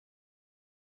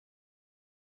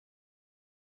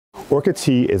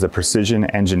Orca-T is a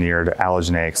precision-engineered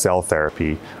allogeneic cell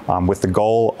therapy with the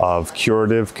goal of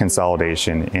curative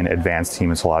consolidation in advanced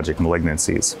hematologic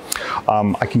malignancies.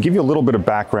 I can give you a little bit of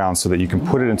background so that you can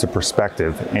put it into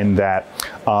perspective in that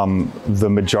the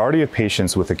majority of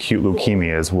patients with acute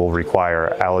leukemias will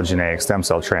require allogeneic stem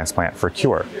cell transplant for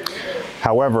cure.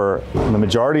 However, the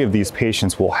majority of these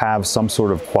patients will have some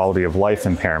sort of quality of life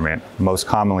impairment, most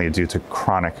commonly due to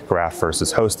chronic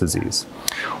graft-versus-host disease.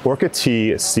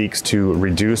 Orca-T seeks to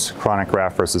reduce chronic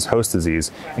graft-versus-host disease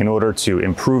in order to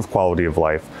improve quality of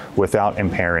life without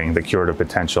impairing the curative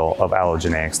potential of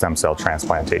allogeneic stem cell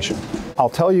transplantation. I'll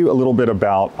tell you a little bit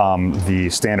about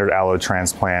the standard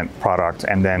allotransplant product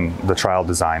and then the trial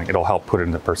design. It'll help put it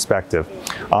into perspective.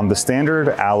 The standard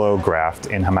allograft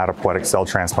in hematopoietic cell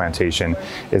transplantation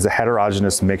is a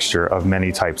heterogeneous mixture of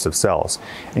many types of cells.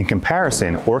 In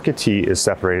comparison, Orca-T is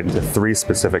separated into three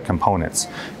specific components.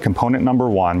 Component number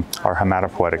one are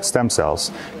hematopoietic stem cells.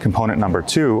 Component number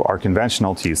two are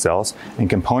conventional T cells. And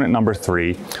component number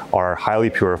three are highly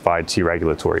purified T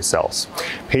regulatory cells.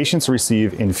 Patients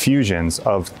receive infusions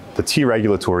of the T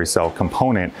regulatory cell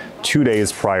component 2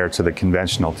 days prior to the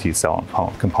conventional T cell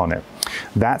component.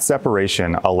 That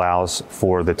separation allows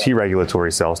for the T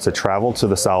regulatory cells to travel to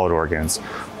the solid organs,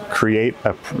 create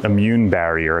an immune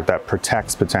barrier that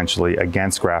protects potentially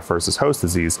against graft-versus-host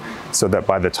disease so that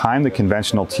by the time the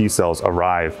conventional T cells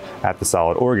arrive at the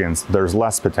solid organs, there's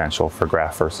less potential for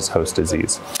graft-versus-host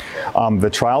disease. The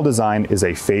trial design is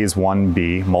a phase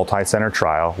 1b multi-center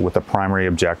trial with a primary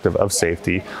objective of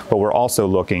safety, but we're also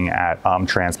looking at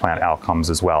transplant outcomes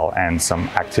as well and some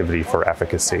activity for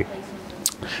efficacy.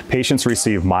 Patients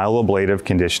receive myeloablative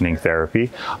conditioning therapy.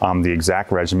 The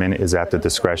exact regimen is at the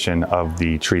discretion of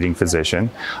the treating physician.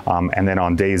 And then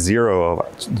on day 0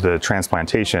 of the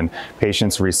transplantation,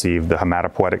 patients receive the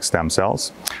hematopoietic stem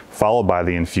cells, followed by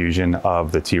the infusion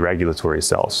of the T regulatory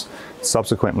cells.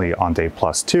 Subsequently, on day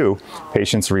 +2,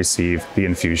 patients receive the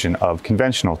infusion of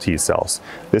conventional T cells.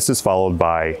 This is followed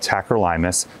by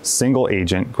tacrolimus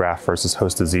single-agent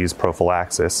graft-versus-host disease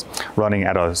prophylaxis, running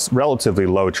at a relatively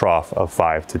low trough of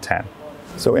 5 to 10.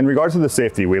 So in regard to the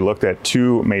safety, we looked at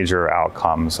two major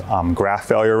outcomes, graft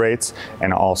failure rates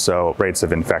and also rates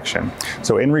of infection.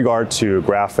 So in regard to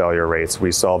graft failure rates,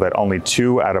 we saw that only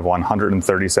 2 out of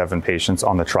 137 patients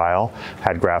on the trial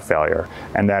had graft failure,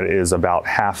 and that is about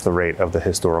half the rate of the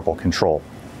historical control.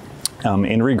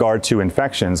 In regard to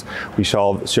infections, we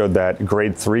showed that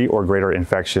grade 3 or greater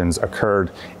infections occurred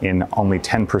in only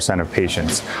 10% of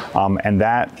patients. And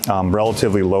that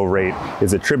relatively low rate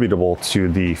is attributable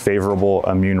to the favorable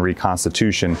immune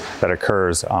reconstitution that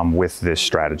occurs with this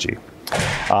strategy.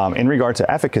 In regard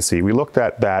to efficacy, we looked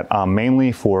at that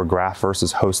mainly for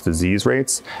graft-versus-host disease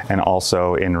rates and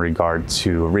also in regard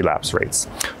to relapse rates.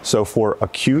 So for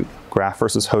acute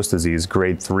graft-versus-host disease,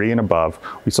 grade 3 and above,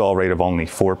 we saw a rate of only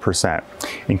 4%,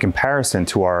 in comparison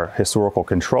to our historical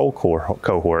control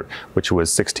cohort, which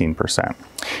was 16%.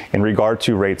 In regard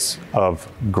to rates of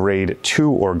grade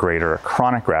 2 or greater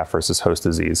chronic graft-versus-host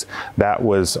disease, that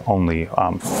was only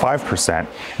 5%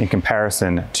 in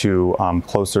comparison to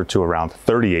closer to around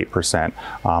 38%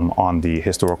 on the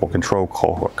historical control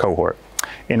cohort.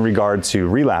 In regard to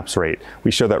relapse rate,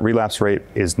 we show that relapse rate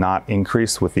is not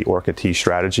increased with the Orca-T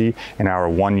strategy, and our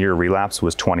 1-year relapse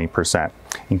was 20%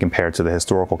 in compared to the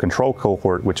historical control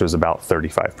cohort, which was about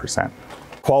 35%.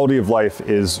 Quality of life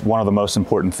is one of the most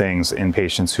important things in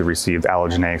patients who received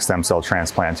allogeneic stem cell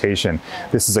transplantation.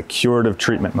 This is a curative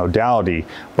treatment modality,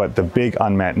 but the big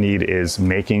unmet need is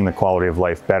making the quality of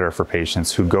life better for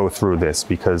patients who go through this,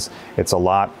 because it's a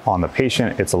lot on the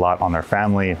patient, it's a lot on their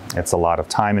family, it's a lot of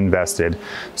time invested.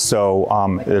 So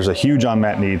there's a huge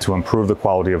unmet need to improve the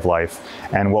quality of life.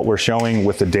 And what we're showing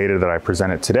with the data that I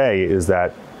presented today is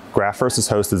that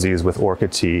graft-versus-host disease with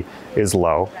Orca-T is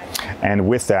low, and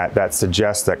with that, that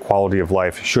suggests that quality of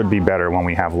life should be better when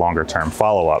we have longer-term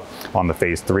follow-up on the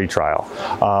phase 3 trial.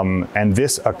 And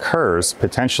this occurs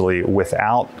potentially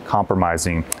without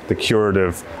compromising the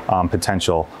curative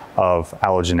potential of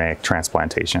allogeneic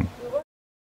transplantation.